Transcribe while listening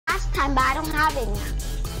last time, but I don't have it now.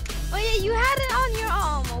 Oh yeah, you had it on your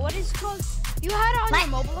what is it called? You had it on your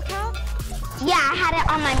mobile account? Yeah, I had it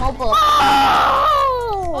on my mobile.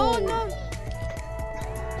 Oh no!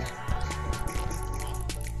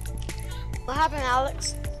 What happened,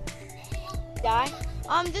 Alex? Die?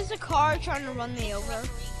 There's a car trying to run me over.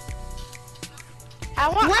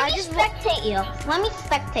 Let me spectate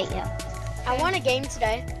you. I won a game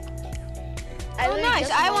today. Oh nice!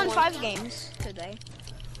 I won 5 games today.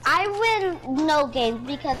 I win no games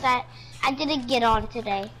because I didn't get on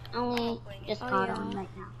today. Only just got on right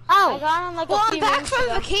now. I got on like well, a I'm few back minutes from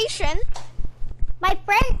ago. vacation. My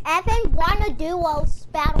friend Evan won a duos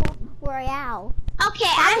battle royale. Okay,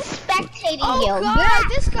 I'm spectating Oh you. god,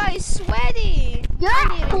 this guy is sweaty. You're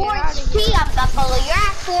at 4 HP up, Buffalo. You're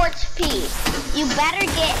at 4 HP. You better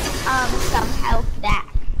get some health back.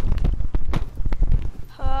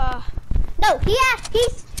 No, he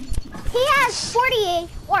has 48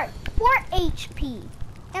 or 4 HP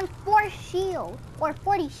and 4 shield or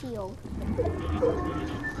 40 shield.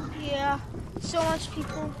 Yeah, so much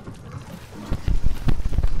people.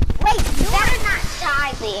 Wait, you better not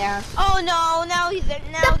die there. Oh no, now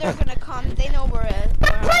they're gonna come. They know where it is.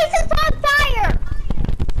 The place is on fire!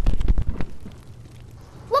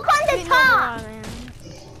 Look on the top!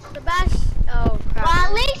 The best. Oh crap. Well,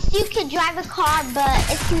 at least you could drive a car, but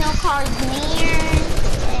it's no cars near.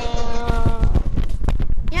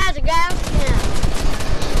 You have to go. Yeah.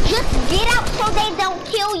 Just get out so they don't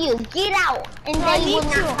kill you. Get out, and No, I they need will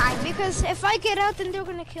not to, find you. because if I get out, then they're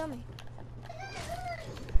gonna kill me.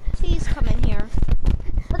 Please come in here.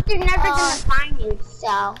 But they're never gonna find you,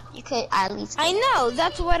 so you could at least. I know,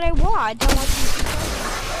 that's what I want. I don't want you to kill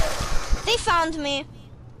me. They found me.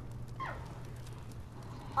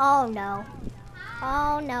 Oh no.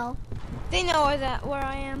 Oh no. They know where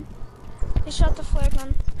I am. They shot the flare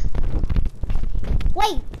gun.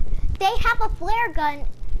 Wait, they have a flare gun.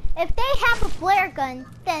 If they have a flare gun,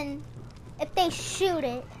 then if they shoot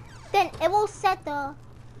it, then it will set the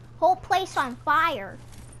whole place on fire.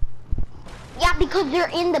 Yeah, because they're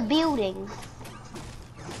in the building.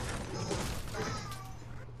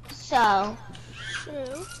 So.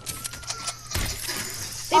 True.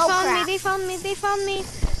 They found me.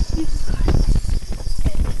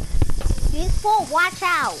 These fools, watch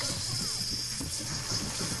out.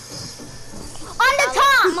 On the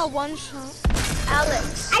top! I'm a one shot.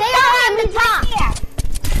 Alex. They are on the top!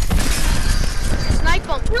 Snipe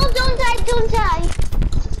them. No, don't die.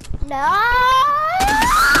 No!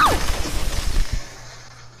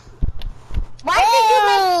 Why did you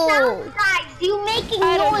make sound, guys? You making I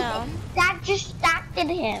don't noise. know. That distracted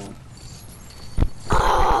him.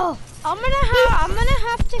 Oh! I'm gonna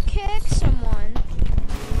have to kick someone.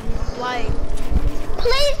 Like,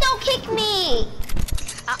 Please don't kick me.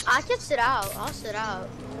 I can sit out. I'll sit out.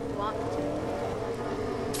 If you want me to.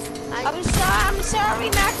 I'm sorry,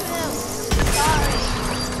 Magnum. Sorry.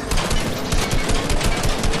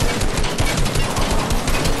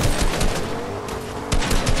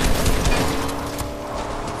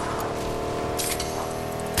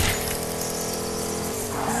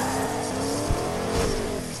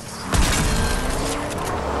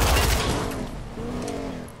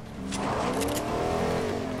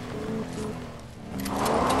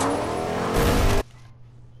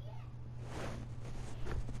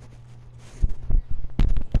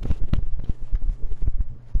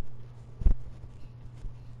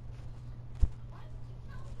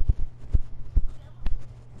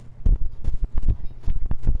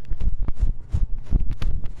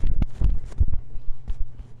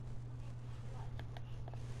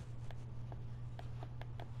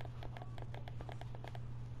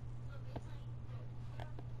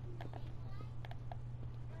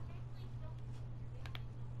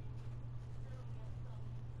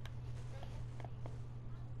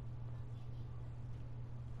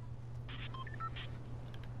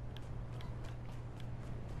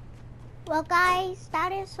 Well guys,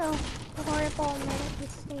 that is a horrible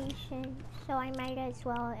manifestation, so I might as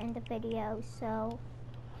well end the video, so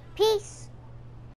peace!